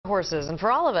courses and for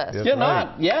all of us. That's Yeah, right.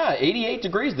 yeah, 88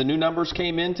 degrees. The new numbers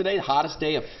came in today. The hottest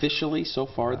day officially so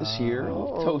far this year. A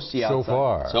little toasty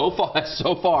outside.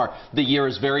 So far. The year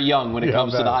is very young when it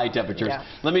comes to the high temperatures. Yeah.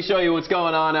 Let me show you what's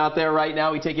going on out there right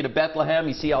now. We take you to Bethlehem.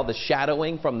 You see all the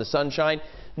shadowing from the sunshine.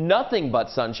 Nothing but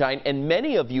sunshine, and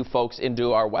many of you folks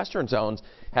into our western zones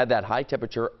had that high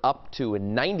temperature up to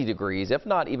 90 degrees, if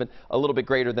not even a little bit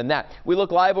greater than that. We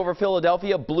look live over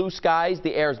Philadelphia, blue skies.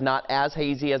 The air is not as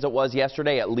hazy as it was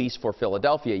yesterday, at least for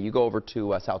Philadelphia. You go over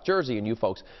to South Jersey, and you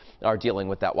folks are dealing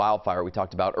with that wildfire we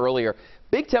talked about earlier.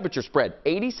 Big temperature spread,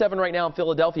 87 right now in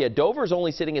Philadelphia. Dover is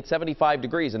only sitting at 75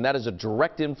 degrees, and that is a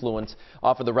direct influence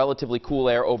off of the relatively cool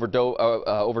air over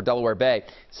Delaware Bay.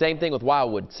 Same thing with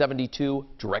Wildwood, 72,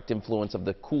 direct influence of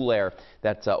the cool air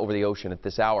that's over the ocean at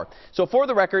this hour. So for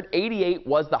the record, 88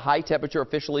 was the high temperature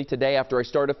officially today after a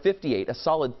start of 58, a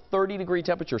solid 30-degree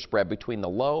temperature spread between the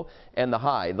low and the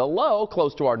high. The low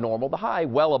close to our normal, the high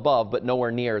well above, but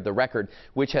nowhere near the record,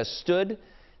 which has stood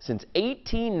since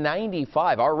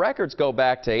 1895. Our records go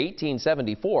back to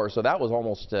 1874, so that was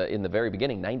almost in the very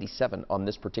beginning, 97 on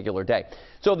this particular day.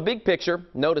 So the big picture,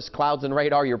 notice clouds and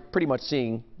radar, you're pretty much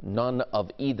seeing none of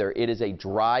either. It is a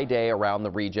dry day around the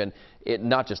region.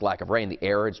 Not just lack of rain, the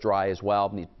air is dry as well.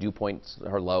 The dew points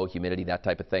are low, humidity, that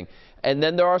type of thing. And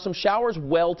then there are some showers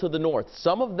well to the north.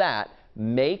 Some of that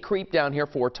may creep down here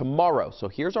for tomorrow. So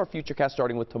here's our futurecast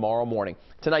starting with tomorrow morning.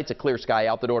 Tonight's a clear sky.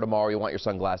 Out the door tomorrow, you want your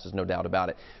sunglasses, no doubt about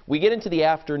it. We get into the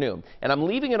afternoon, and I'm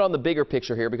leaving it on the bigger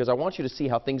picture here because I want you to see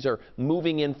how things are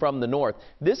moving in from the north.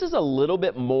 This is a little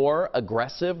bit more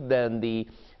aggressive than the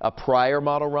prior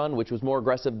model run, which was more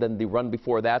aggressive than the run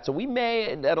before that. So we may,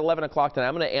 at 11 o'clock tonight,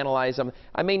 I'm going to analyze them.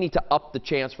 I may need to up the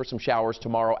chance for some showers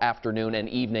tomorrow afternoon and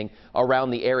evening around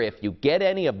the area. If you get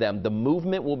any of them, the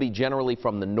movement will be generally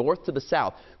from the north to the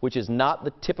south, which is not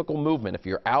the typical movement. If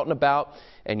you're out and about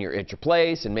and you're at your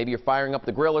place and maybe you're firing up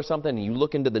the grill or something and you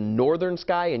look into the northern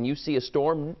sky and you see a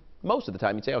storm, most of the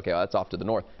time you'd say, okay, well, that's off to the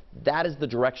north. That is the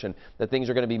direction that things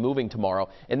are going to be moving tomorrow.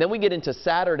 And then we get into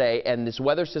Saturday, and this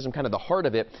weather system, kind of the heart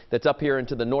of it, that's up here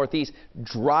into the northeast,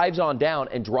 drives on down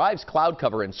and drives cloud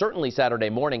cover in, certainly Saturday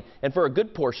morning. And for a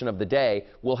good portion of the day,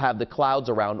 we'll have the clouds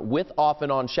around with off and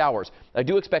on showers. I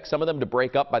do expect some of them to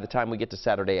break up by the time we get to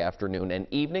Saturday afternoon and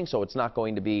evening, so it's not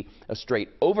going to be a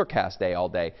straight overcast day all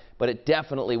day, but it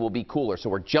definitely will be cooler. So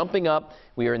we're jumping up.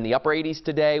 We are in the upper 80s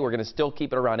today. We're going to still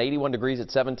keep it around 81 degrees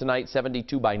at 7 tonight,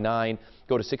 72 by 9.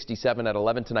 Go to 67 at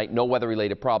 11 tonight. No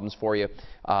weather-related problems for you.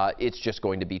 It's just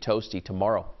going to be toasty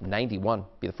tomorrow. 91,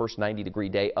 be the first 90-degree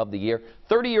day of the year.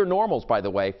 30-year normals, by the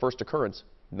way, first occurrence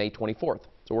May 24th.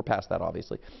 So we're past that,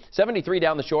 obviously. 73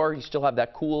 down the shore. You still have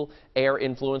that cool air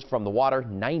influence from the water.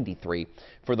 93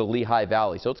 for the Lehigh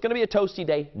Valley. So it's going to be a toasty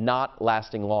day, not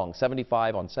lasting long.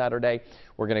 75 on Saturday.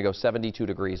 We're going to go 72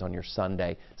 degrees on your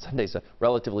Sunday. Sunday's a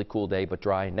relatively cool day, but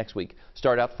dry. Next week,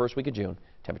 start out the first week of June.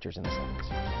 Temperatures in the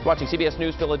 70s. Watching CBS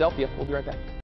News Philadelphia. We'll be right back.